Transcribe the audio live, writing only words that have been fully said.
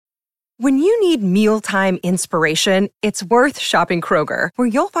When you need mealtime inspiration, it's worth shopping Kroger, where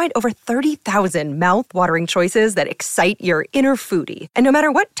you'll find over 30,000 mouth-watering choices that excite your inner foodie. And no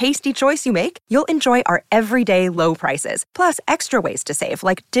matter what tasty choice you make, you'll enjoy our everyday low prices, plus extra ways to save,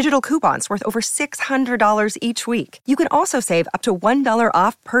 like digital coupons worth over $600 each week. You can also save up to $1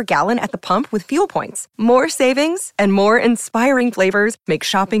 off per gallon at the pump with fuel points. More savings and more inspiring flavors make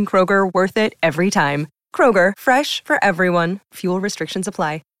shopping Kroger worth it every time. Kroger, fresh for everyone. Fuel restrictions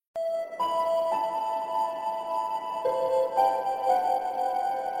apply.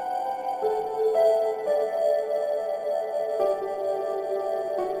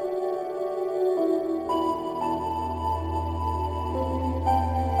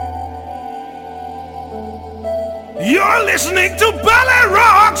 You're listening to Ballet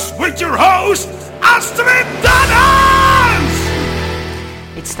Rocks with your host, Astrid Danners!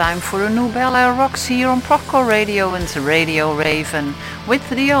 It's time for a new Ballet Rocks here on Proco Radio and Radio Raven, with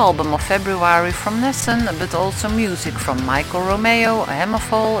the album of February from Nessun, but also music from Michael Romeo,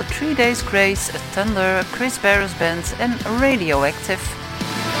 Hammerfall, 3 Days Grace, Thunder, Chris Barris Band and Radioactive.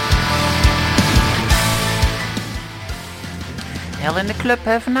 Hell in the Club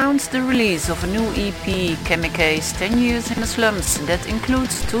have announced the release of a new EP, Chemicase 10 Years in the Slums, that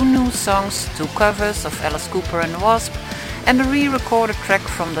includes 2 new songs, 2 covers of Alice Cooper and the Wasp, and a re-recorded track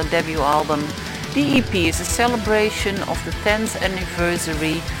from the debut album. The EP is a celebration of the 10th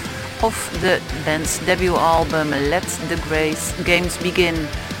anniversary of the band's debut album, Let the Games Begin.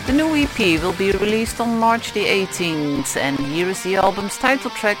 The new EP will be released on March the 18th, and here is the album's title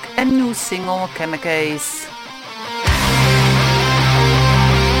track and new single, Chemicase.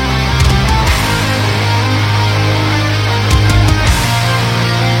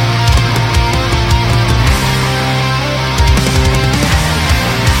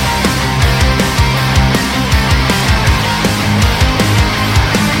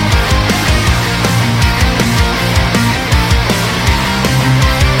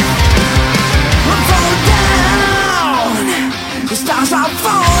 Stars are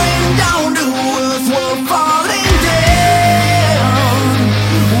falling down to earth, we're falling.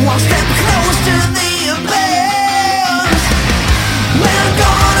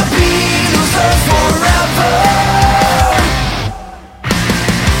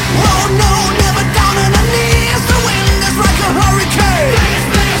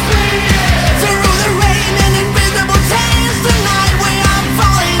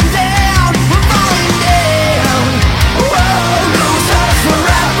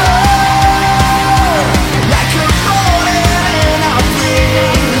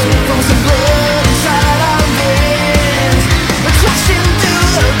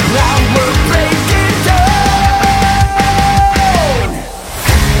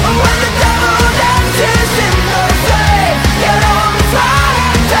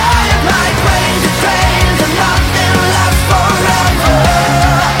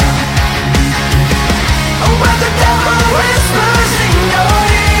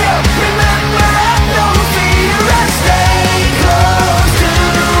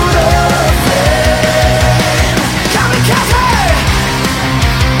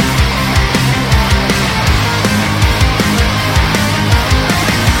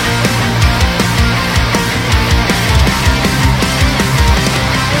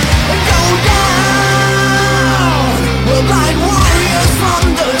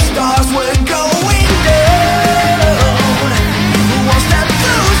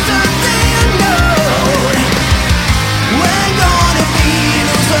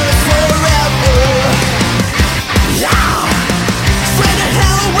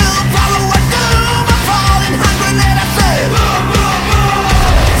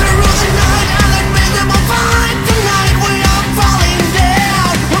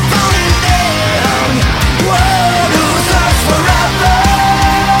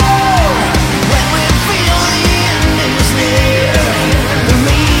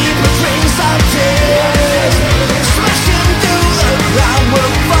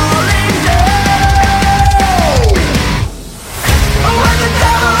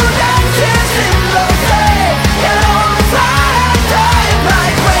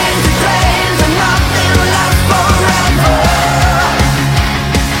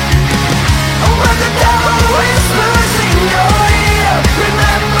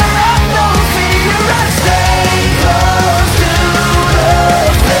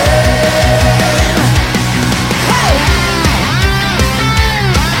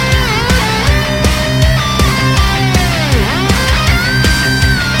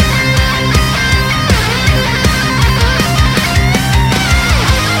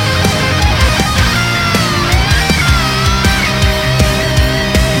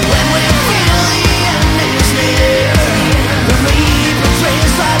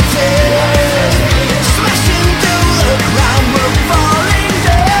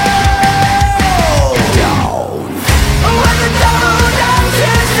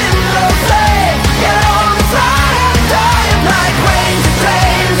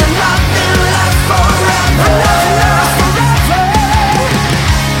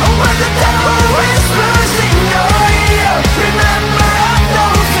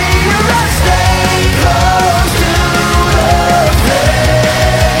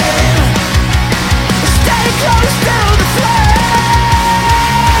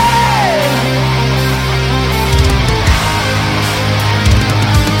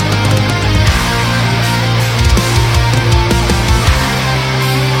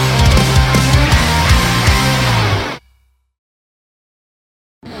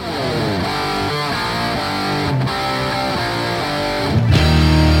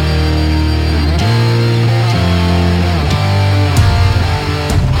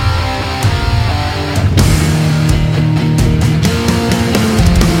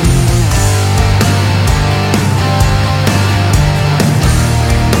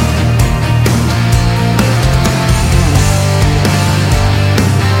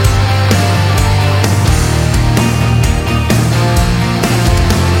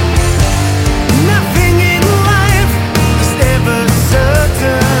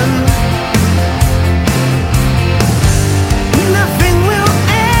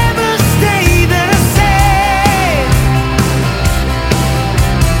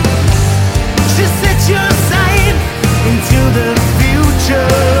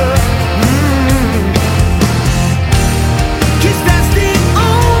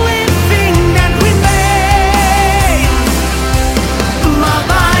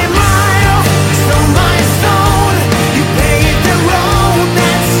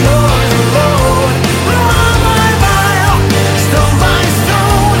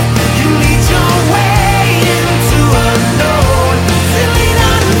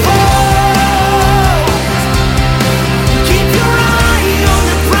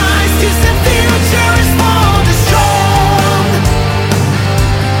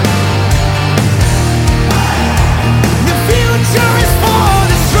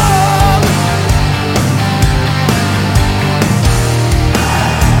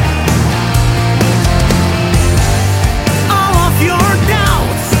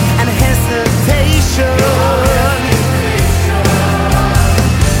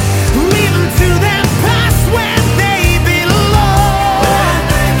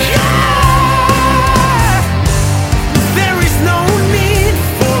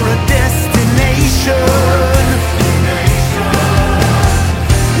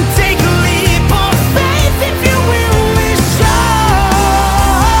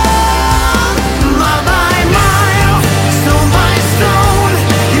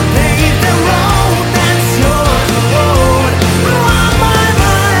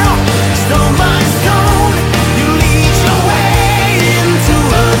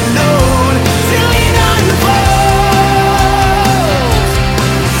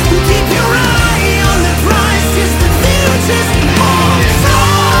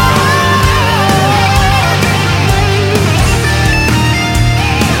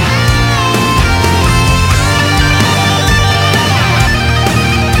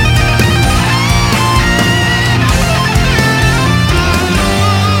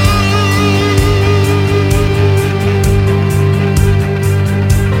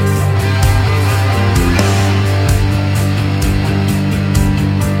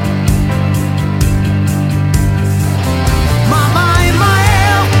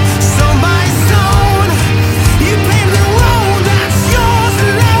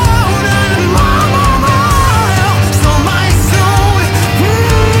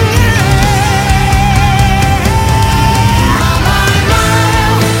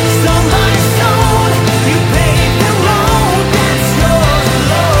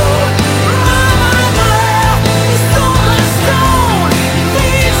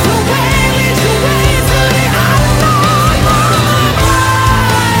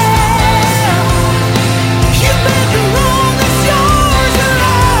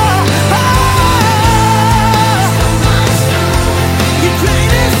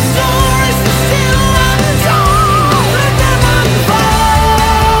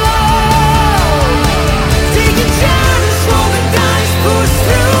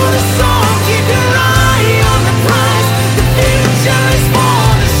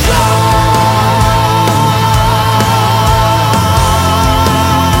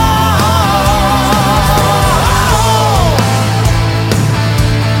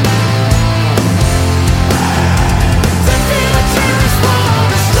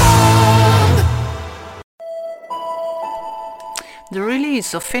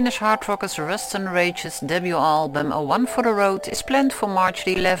 release of Finnish hard rockers Rust and Rage's debut album A One for the Road is planned for March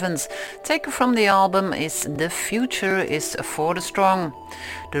the 11th. Taken from the album is The Future is for the Strong.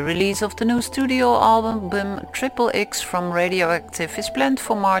 The release of the new studio album Triple X from Radioactive is planned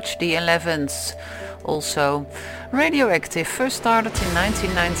for March the 11th. Also, Radioactive, first started in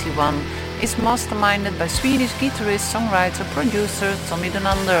 1991, is masterminded by Swedish guitarist, songwriter, producer Tommy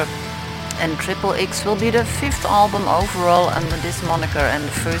Donander. And Triple X will be the 5th album overall under this moniker and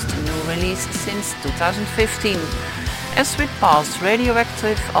the first new release since 2015. As with past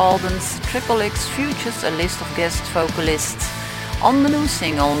Radioactive albums, Triple X features a list of guest vocalists. On the new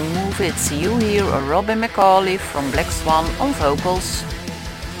single Move It, you hear a Robin McAuley from Black Swan on vocals.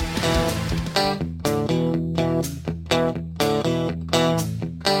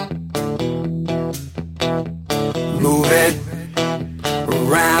 Move it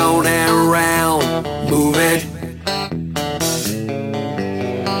round and round, move it.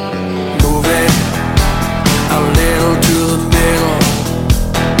 Move it a little to the middle,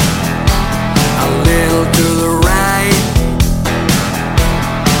 a little to the right,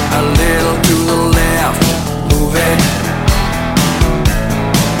 a little to the left. Move it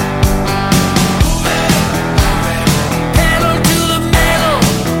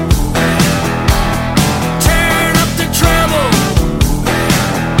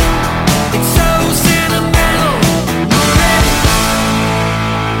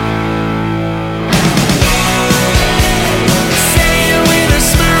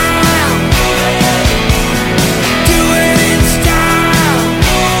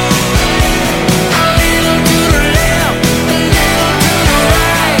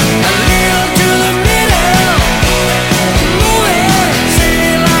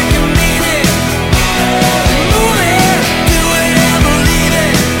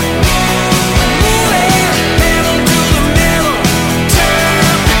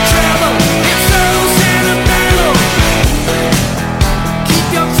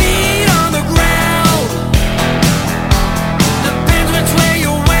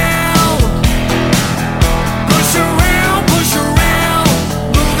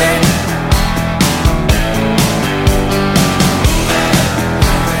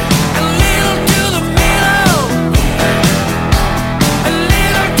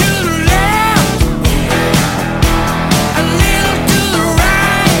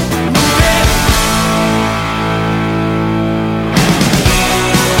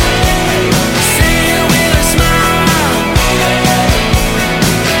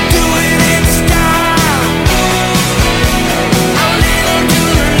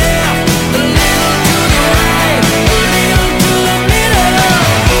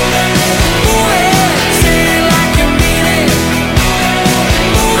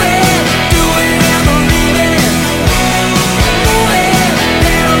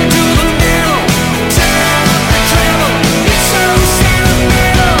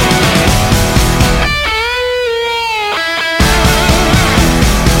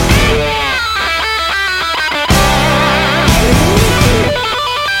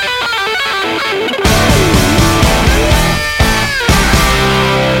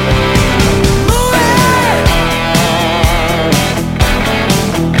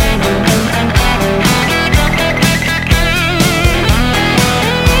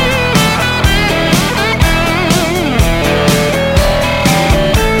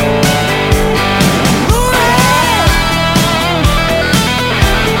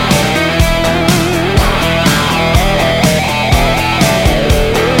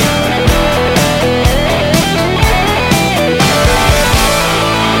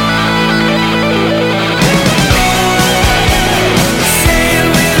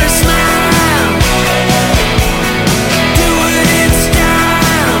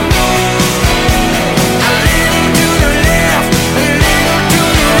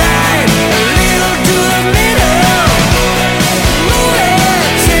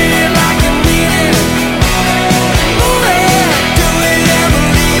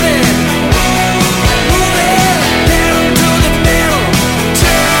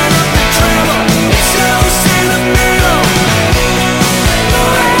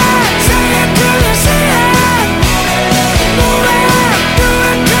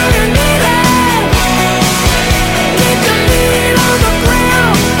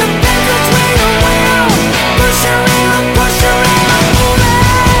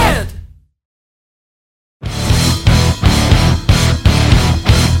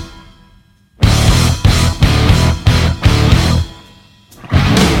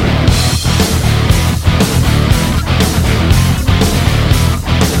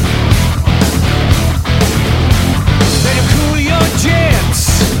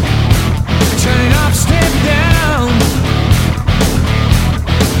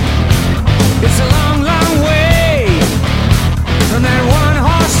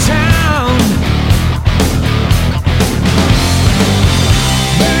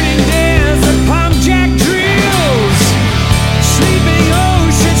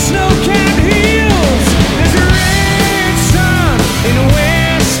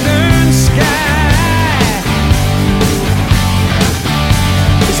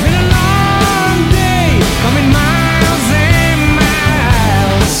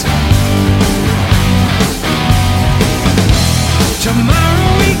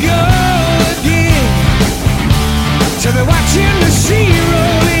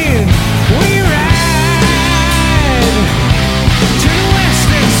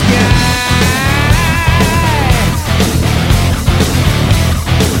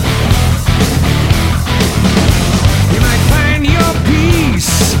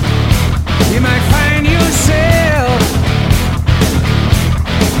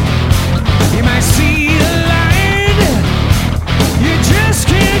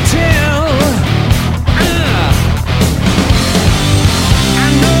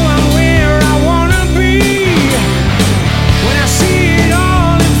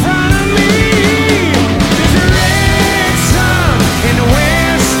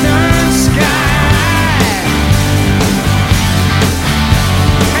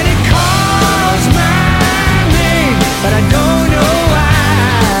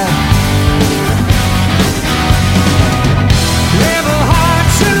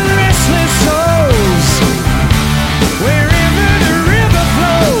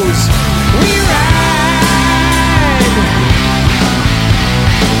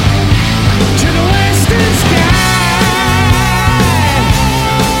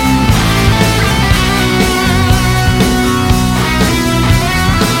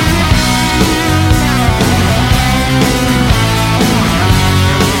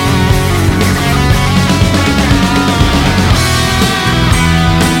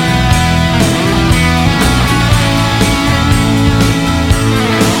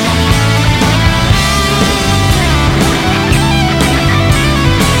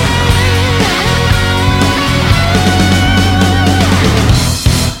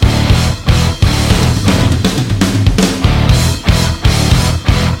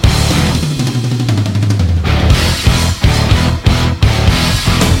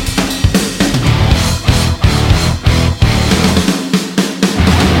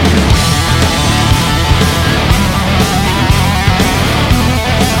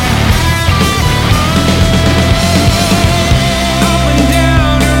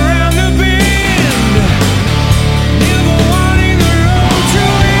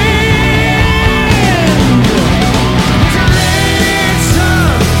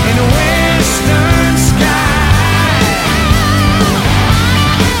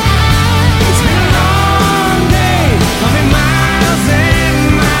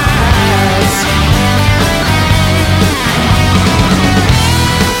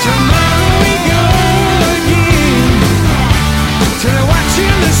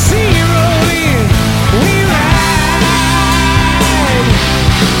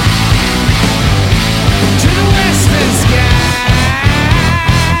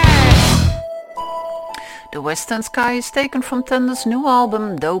Western Sky is taken from Thunder's new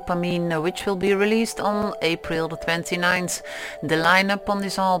album Dopamine, which will be released on April the 29th. The lineup on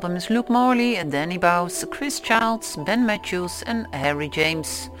this album is Luke Morley, Danny Bowes, Chris Childs, Ben Matthews and Harry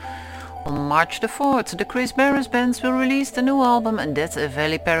James. On March the 4th, the Chris Barris Bands will release the new album Death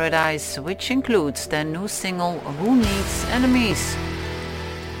Valley Paradise, which includes their new single Who Needs Enemies.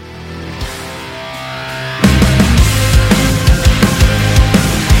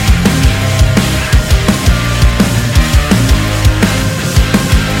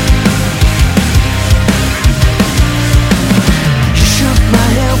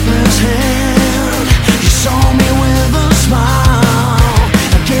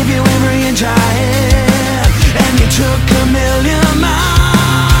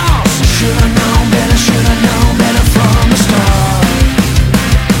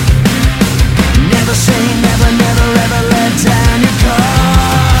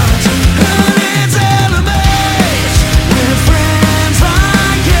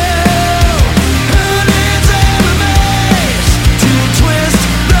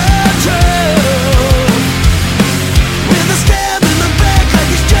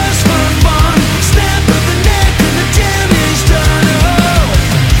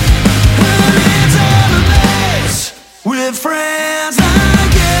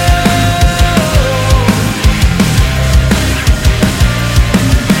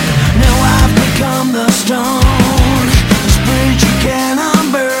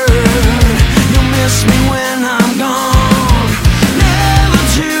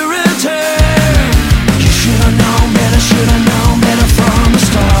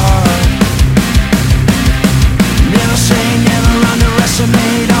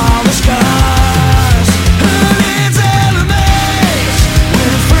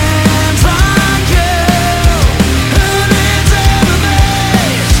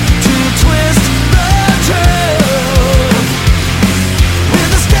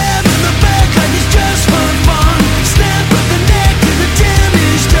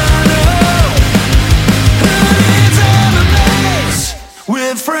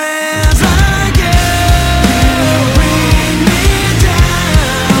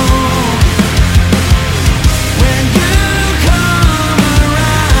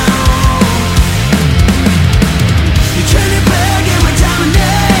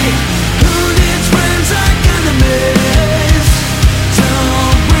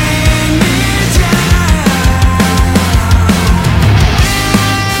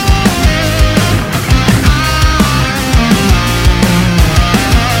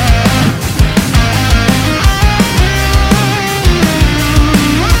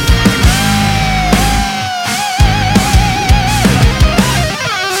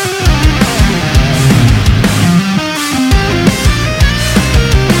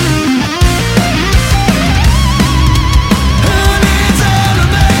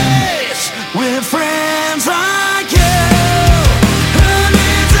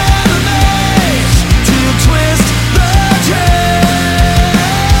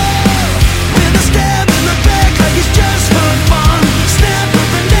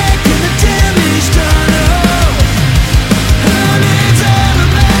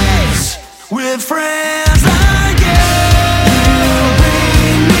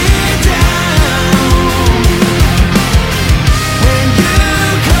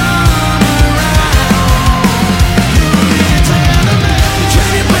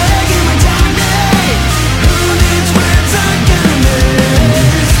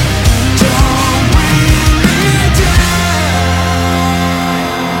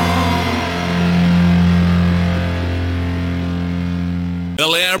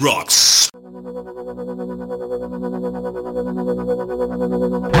 LA rocks.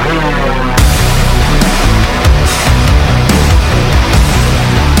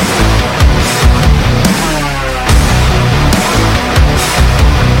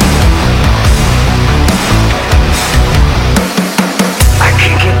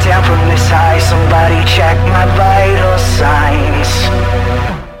 Down from this high, somebody check my vital signs.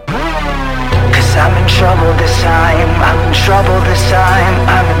 Cause I'm in trouble this time, I'm in trouble this time,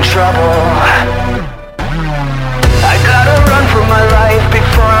 I'm in trouble. I gotta run for my life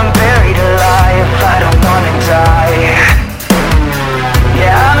before I'm buried alive. I don't wanna die.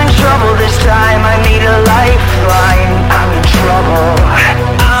 Yeah, I'm in trouble this time, I need a lifeline. I'm in trouble.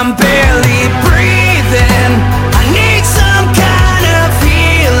 I'm barely breathing, I need some kind of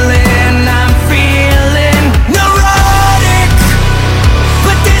feeling. I'm feeling neurotic,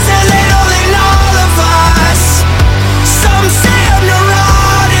 but there's a little in all of us. Some say I'm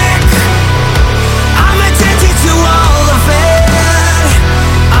neurotic, I'm addicted to all of it.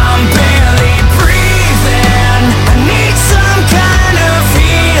 I'm barely breathing,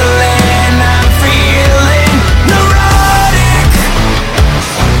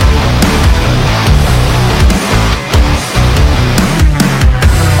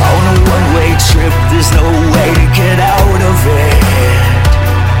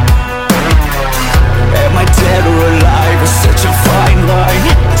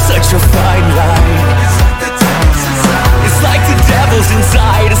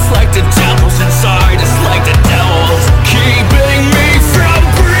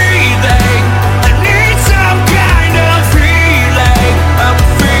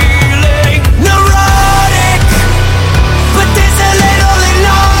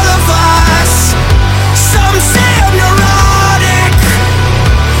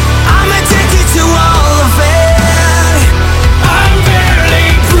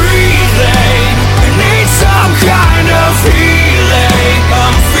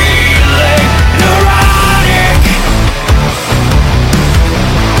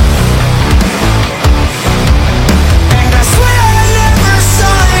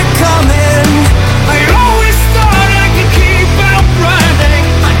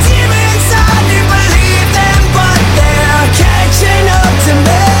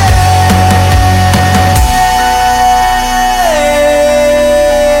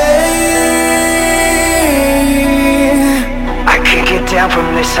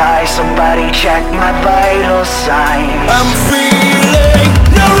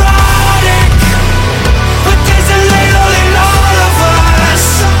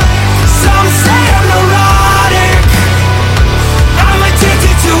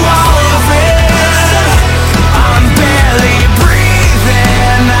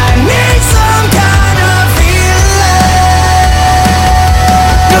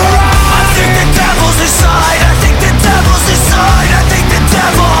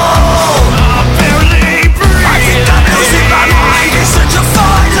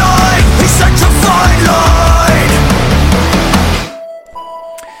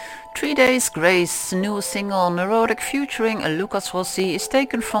 Space Grace's new single Neurotic featuring Lucas Rossi is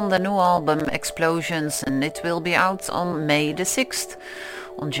taken from their new album Explosions, and it will be out on May the 6th.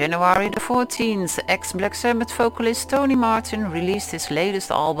 On January the 14th, ex-Black Sabbath vocalist Tony Martin released his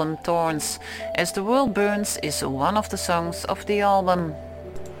latest album Thorns. As the World Burns is one of the songs of the album.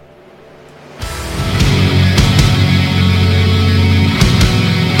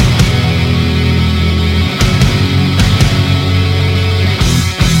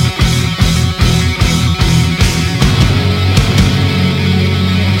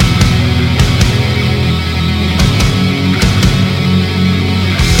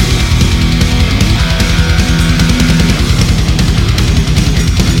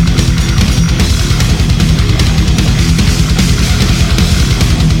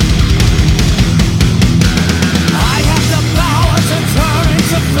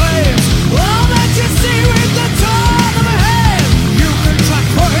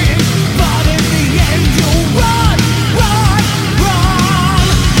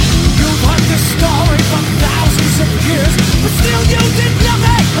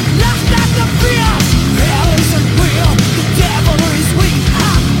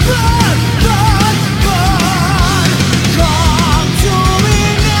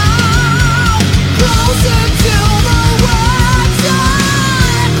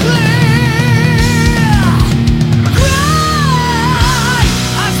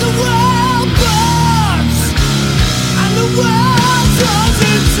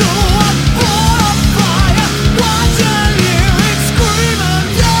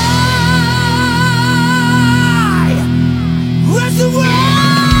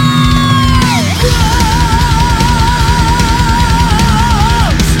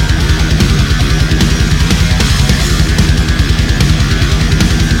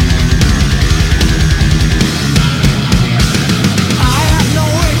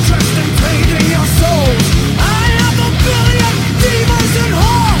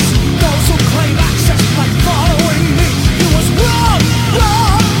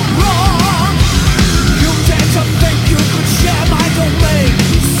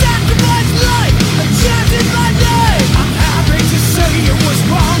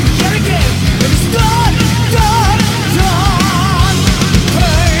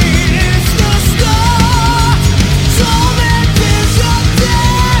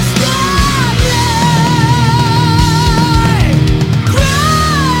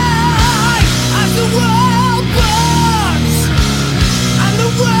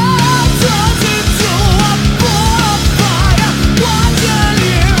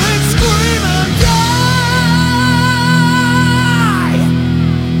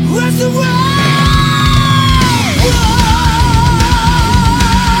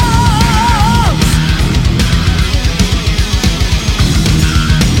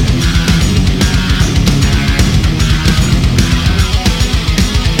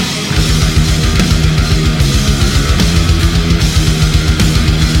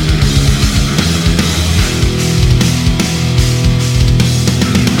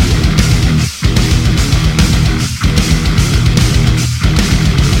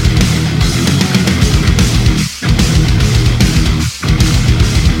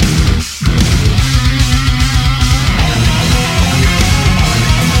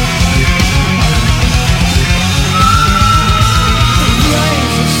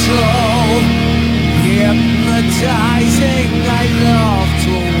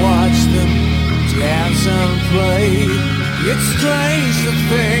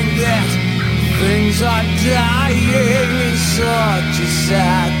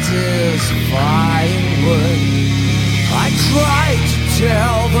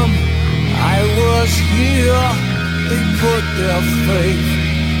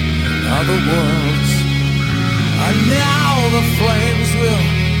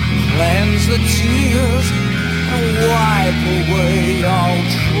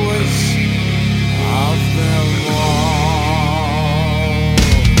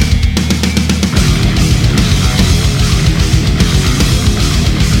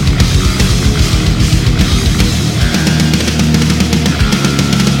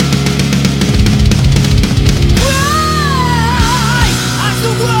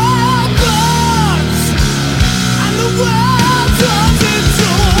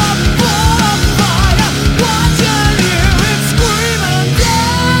 Screaming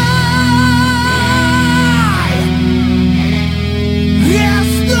down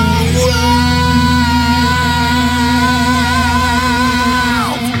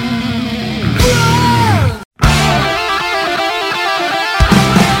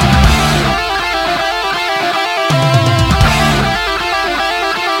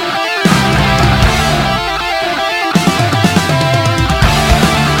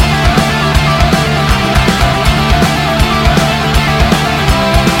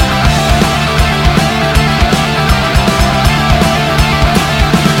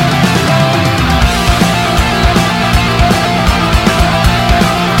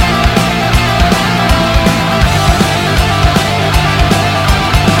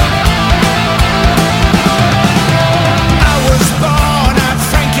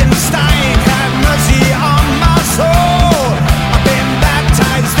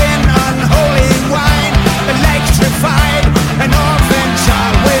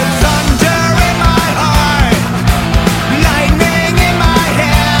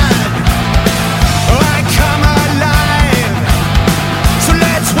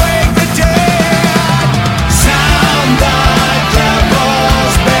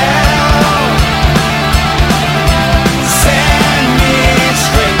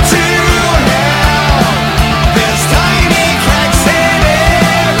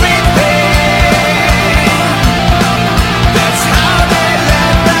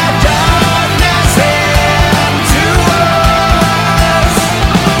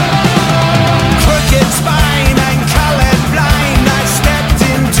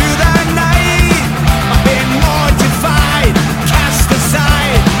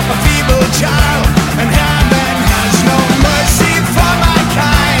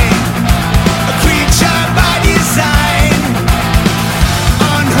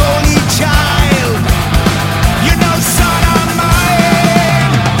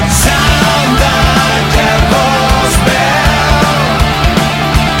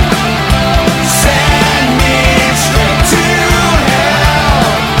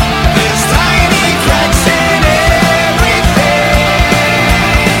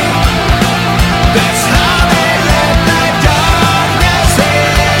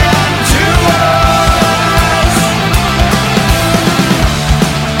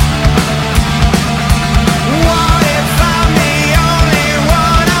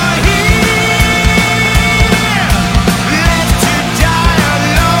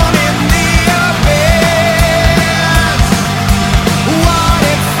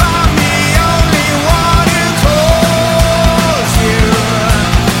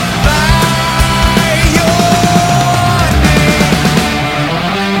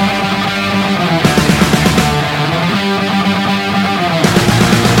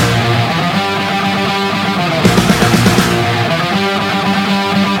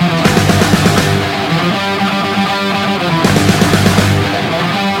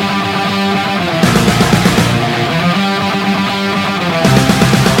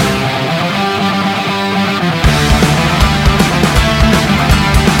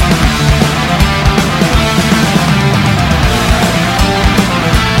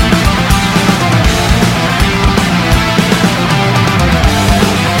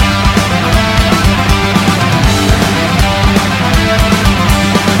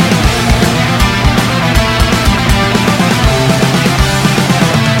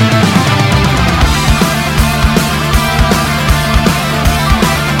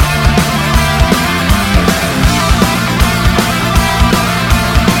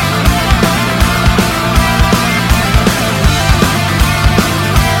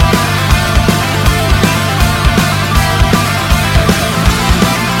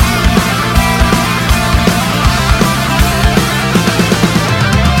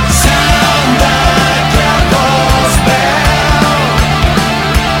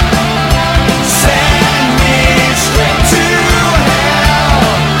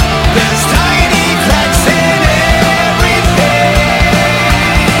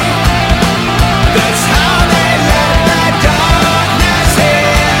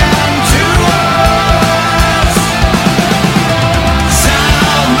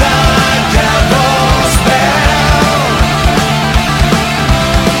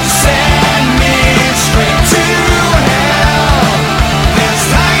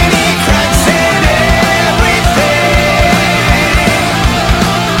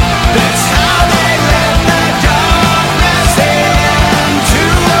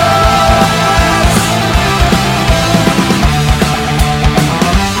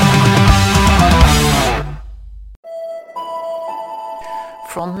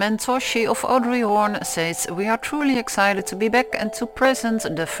frontman Toshi of Audrey Horn says, "We are truly excited to be back and to present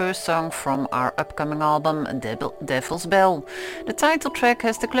the first song from our upcoming album, Devil's Bell. The title track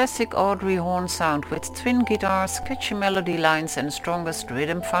has the classic Audrey Horn sound with twin guitars, catchy melody lines and the strongest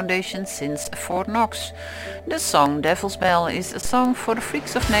rhythm foundation since Fort Knox. The song Devil's Bell is a song for the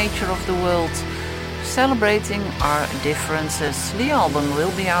freaks of nature of the world, celebrating our differences. The album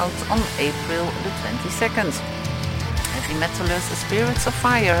will be out on April the 22nd. Heavy metalers Spirits of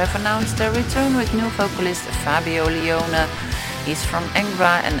Fire have announced their return with new vocalist Fabio Lione. He's from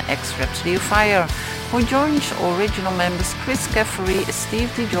Angra and ex-Rhapsody of Fire, who joins original members Chris Caffery,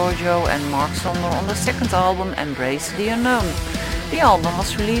 Steve DiGiorgio and Mark Sonder on the second album Embrace the Unknown. The album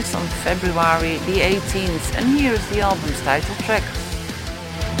was released on February the 18th, and here is the album's title track.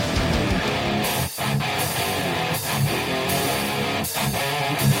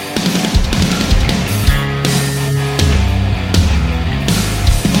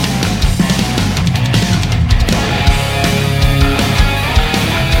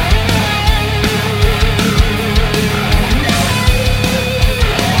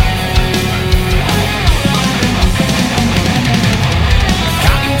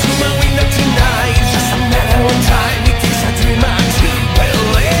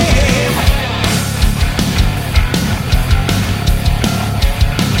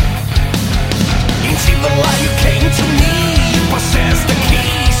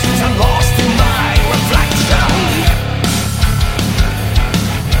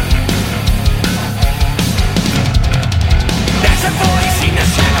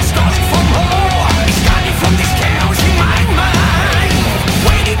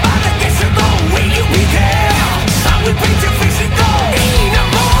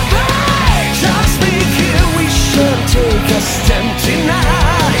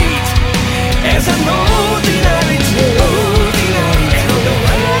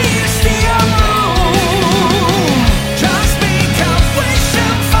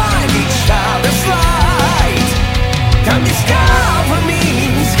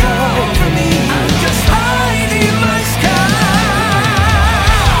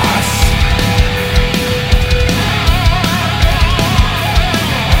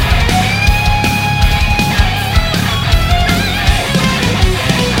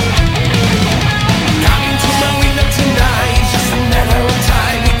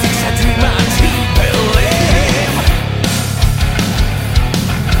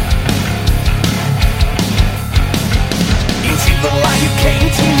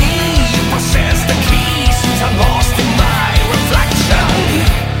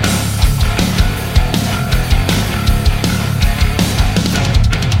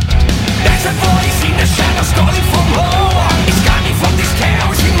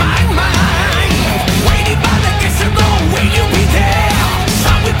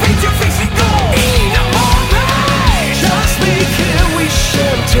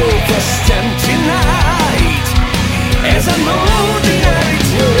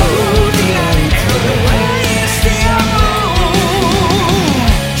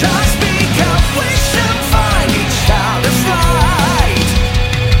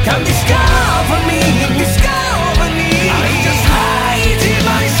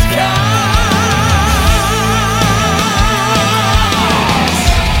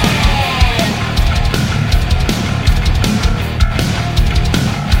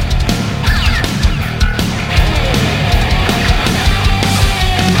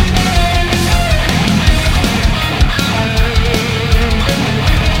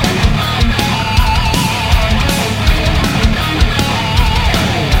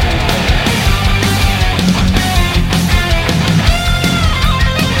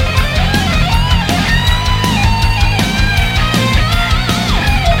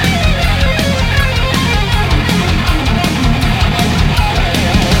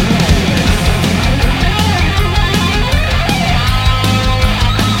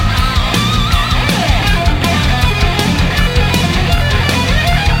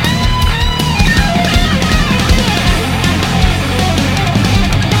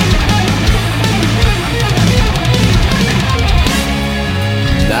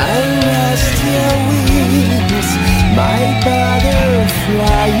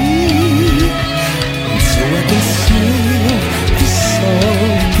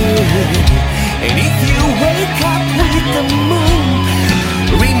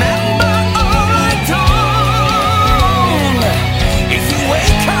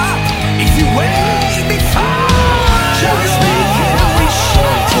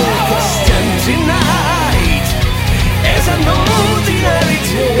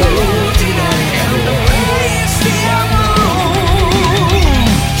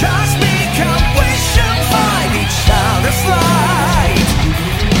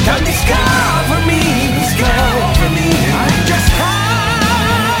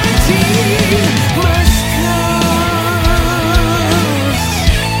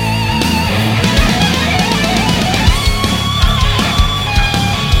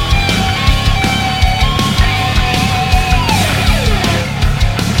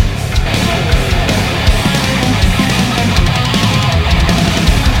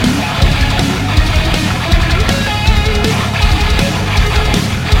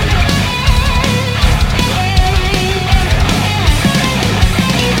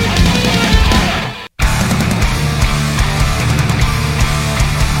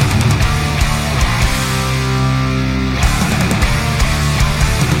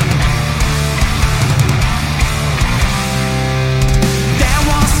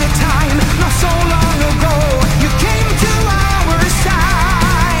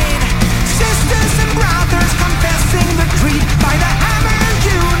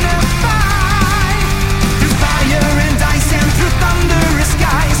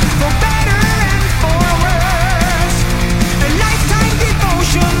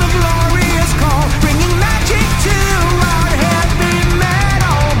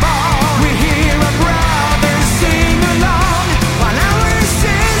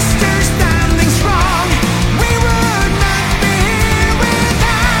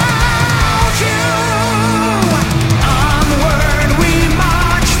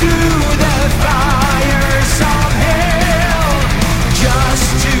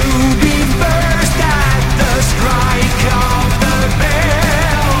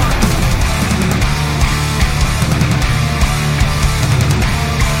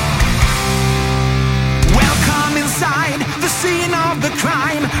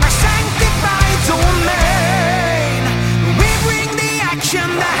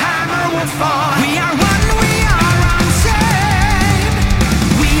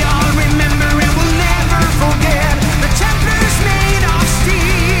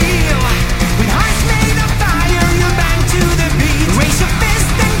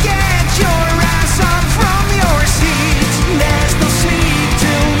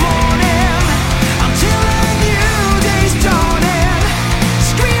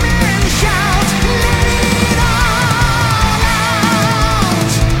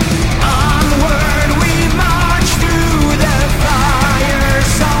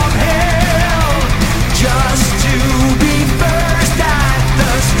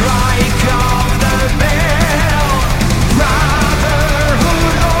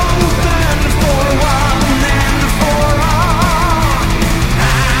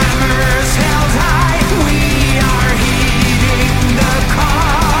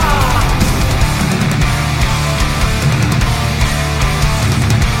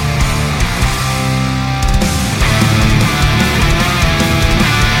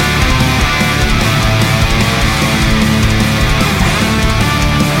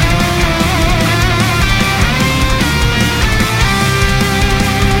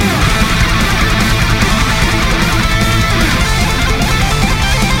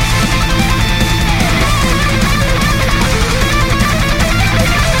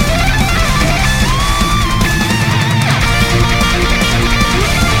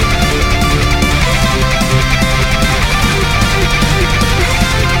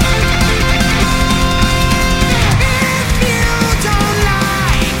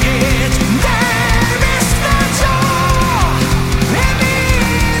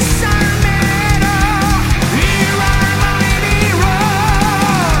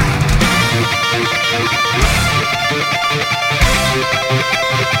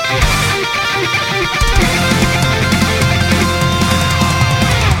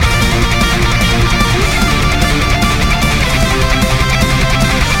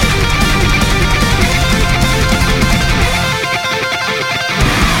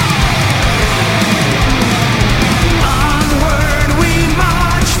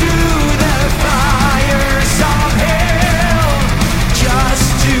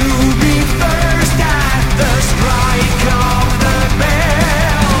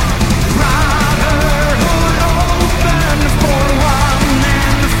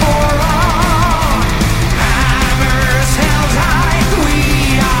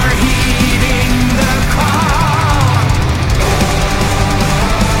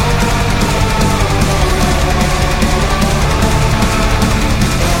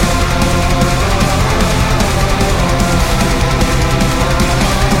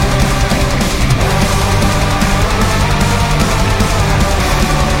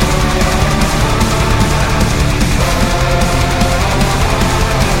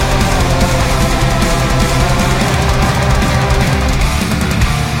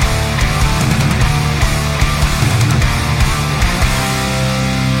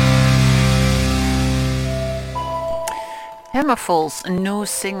 Hammerfall's new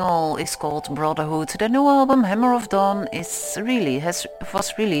single is called Brotherhood. The new album Hammer of Dawn was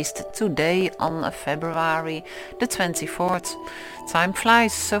released today on February the 24th. Time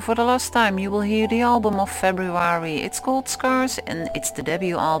flies, so for the last time you will hear the album of February. It's called Scars and it's the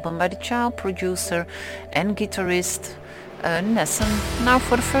debut album by the child producer and guitarist Nessun. Now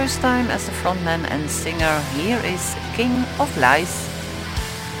for the first time as the frontman and singer, here is King of Lies.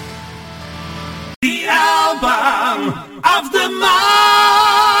 The album of the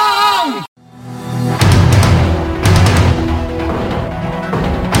month.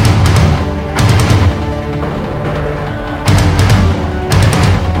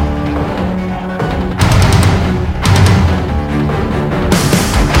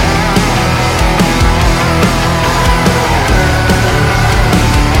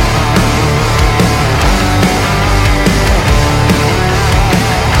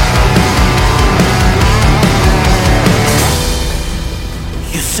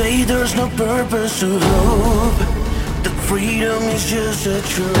 Say there's no purpose to hope, that freedom is just a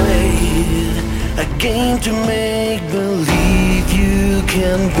trade, a game to make believe you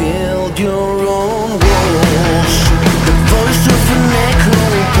can build your own walls. The voice of an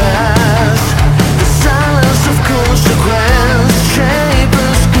echoing past, the silence of consequence, shape a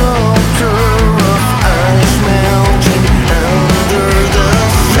sculpture of ice melting under the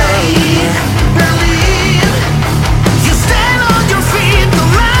flame. Believe you stand on your feet, no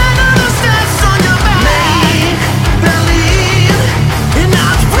matter the steps on your back. Believe you're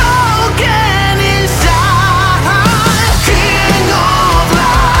not broken inside. King of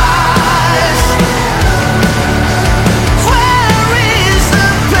lies. Where is the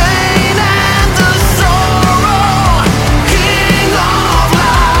pain and the sorrow?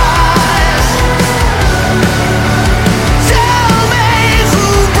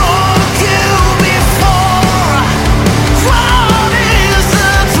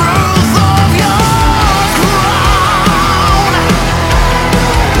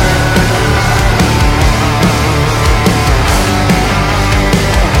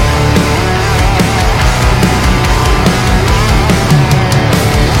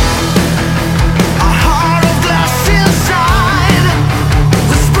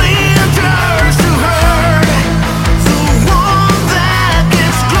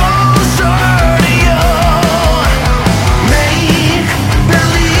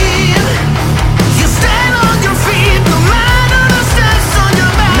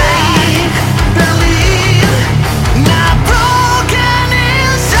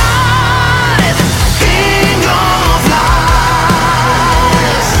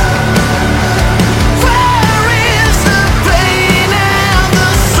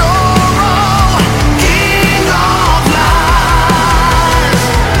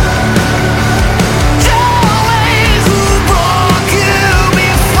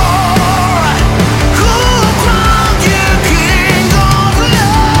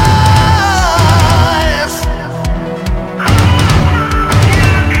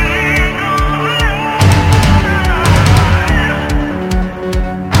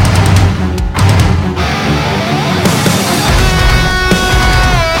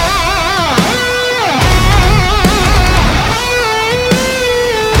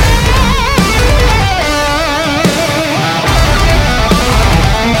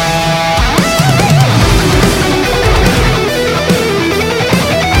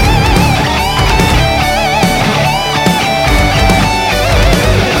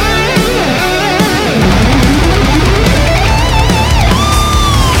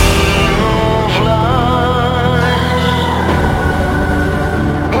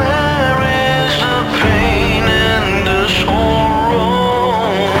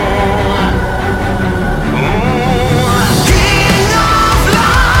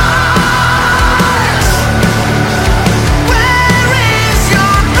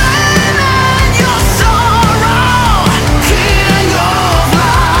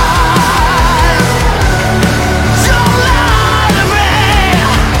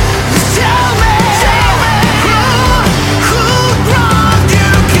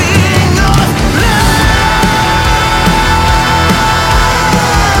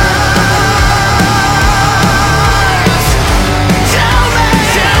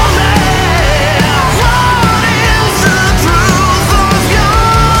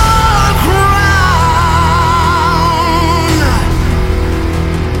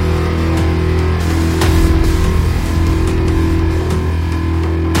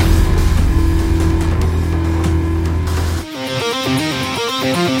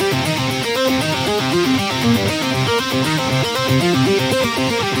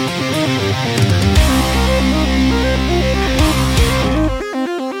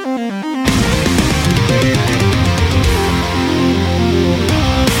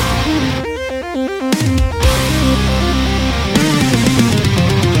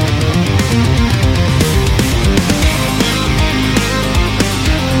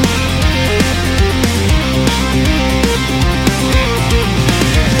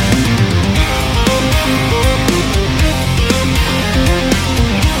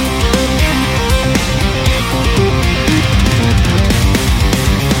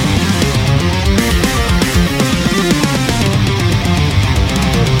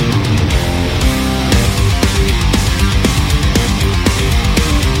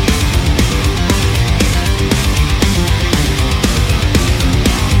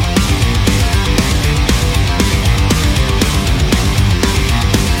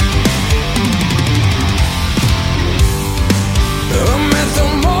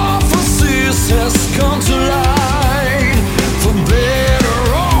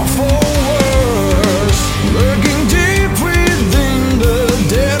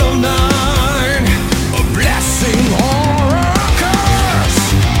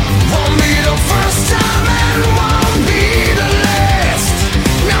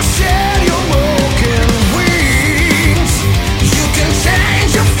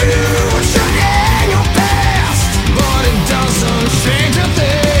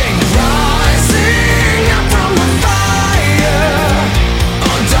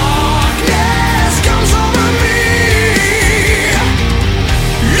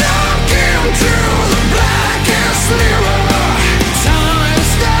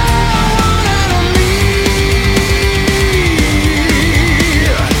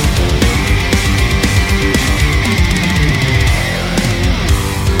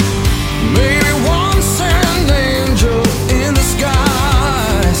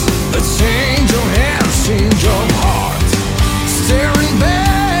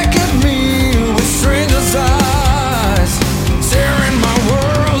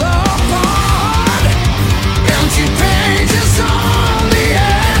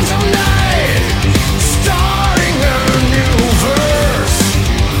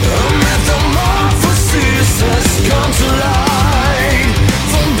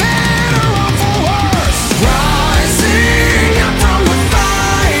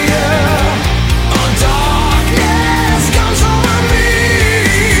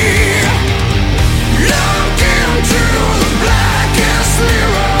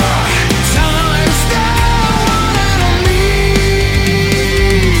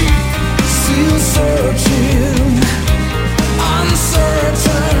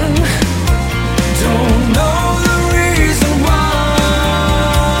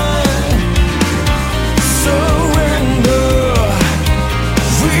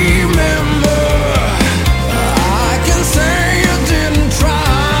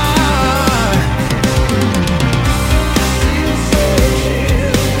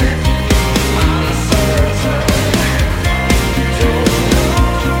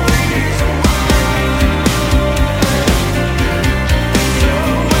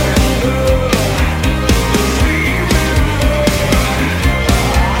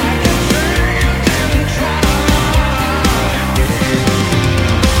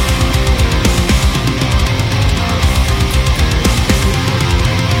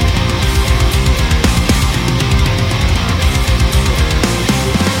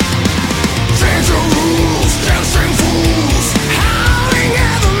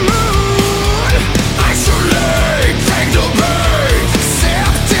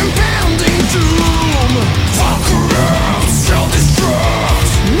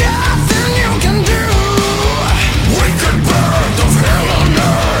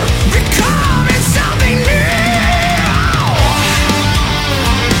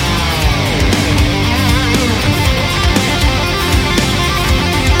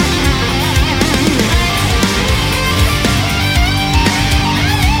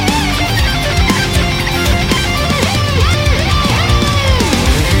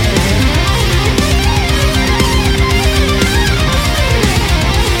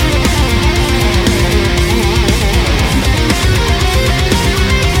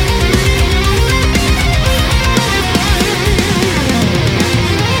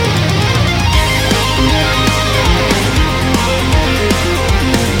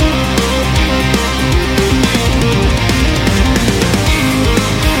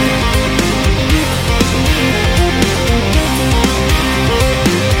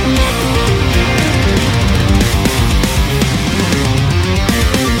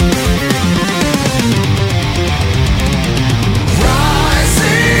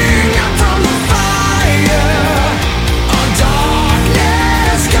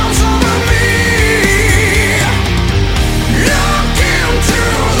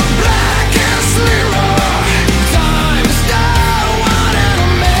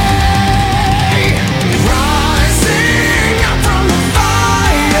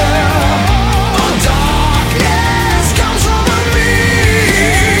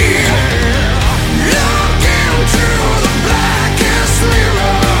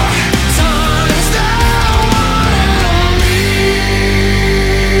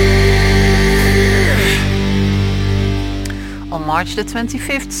 March the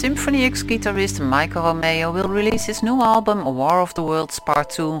 25th, Symphony X guitarist Michael Romeo will release his new album War of the Worlds Part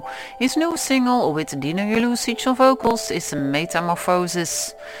 2. His new single, with Dino Jelusic on vocals, is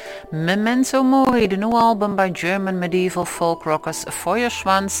Metamorphosis. Memento Mori, the new album by German medieval folk rockers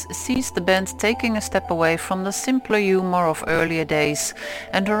Feuerschwanz, sees the band taking a step away from the simpler humor of earlier days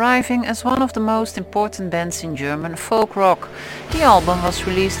and arriving as one of the most important bands in German folk rock. The album was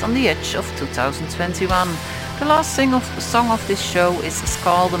released on the edge of 2021. The last song of this show is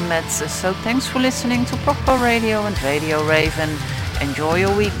Scald and Metz, so thanks for listening to Proper Radio and Radio Raven. Enjoy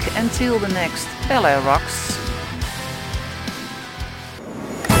your week until the next Bel Air Rocks.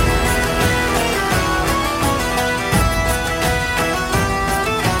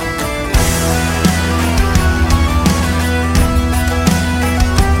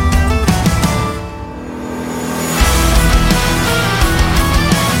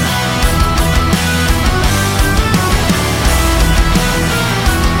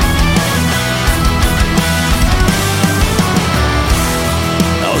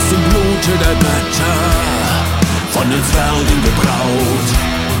 Der Götter von den Zwergen gebraut,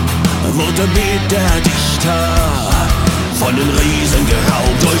 wurde mit der Dichter von den Riesen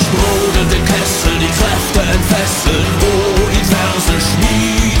geraubt. Durch brodelnde Kessel die Kräfte entfesselt, wo die Verse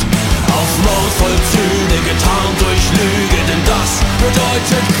schmied. Auf Mordvollzüge getarnt durch Lüge, denn das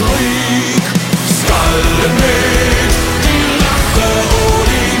bedeutet Krieg. Skallenmet, die Rache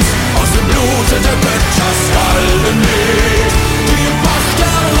Odins, aus dem Blute der Götter. Skallenmet, die Macht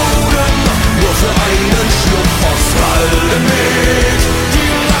der Ruden, nur für einen Schlupf aus Skallenmet.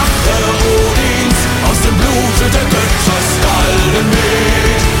 Die Rache Odins, aus dem Blute der Götter.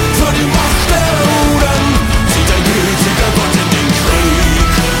 Skallenmet, für die Macht der Ruden zieht ein gütiger Gott in den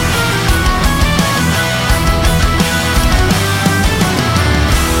Krieg.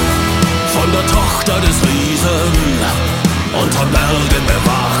 Von der Tochter des Riesen unterm Bergen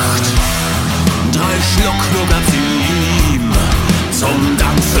bewacht, 3 Schluck nur gab sie ihm zum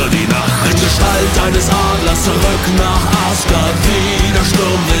Dank für die Nacht. In Gestalt eines Adlers zurück nach Asgard, wie der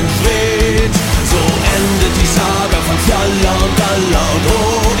Sturmwind weht. So endet die Saga von Fjalla und Galla und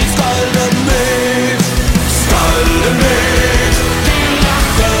Odin. Skallenmet, Skallenmet, die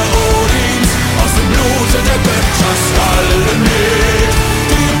Rache Odins, aus dem Blute der Götter. Skallenmet,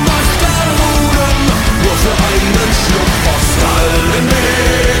 die Macht der Ruden, nur für einen Schluck aus.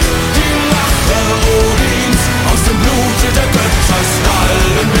 Skallenmet, die Rache Odins, aus dem Blute der Götter.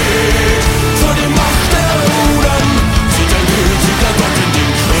 Skallenmet, für die Macht der Ruden zieht ein gütiger Gott in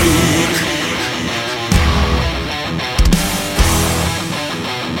den Krieg.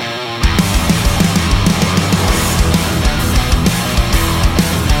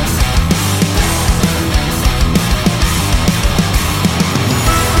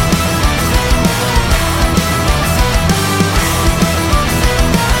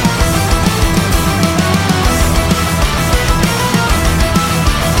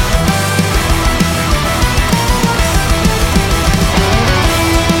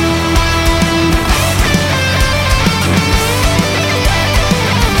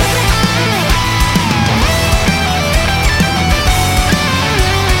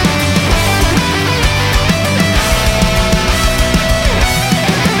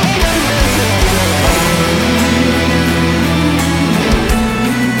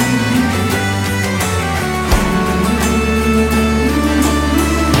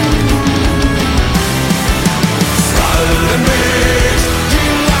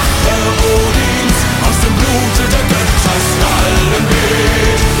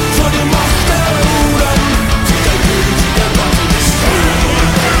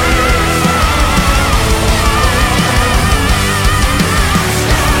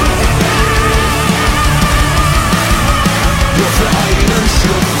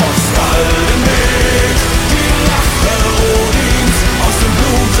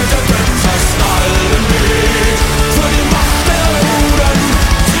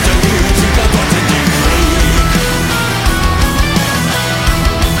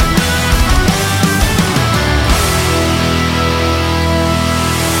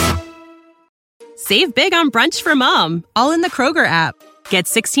 Save big on brunch for mom, all in the Kroger app. Get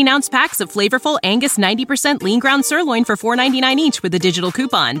 16-ounce packs of flavorful Angus 90% lean ground sirloin for $4.99 each with a digital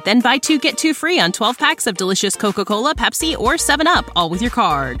coupon. Then buy 2, get 2 free on 12 packs of delicious Coca-Cola, Pepsi, or 7-Up, all with your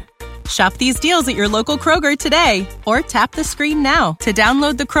card. Shop these deals at your local Kroger today, or tap the screen now to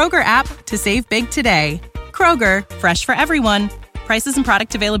download the Kroger app to save big today. Kroger, fresh for everyone. Prices and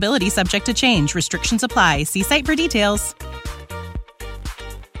product availability subject to change. Restrictions apply. See site for details.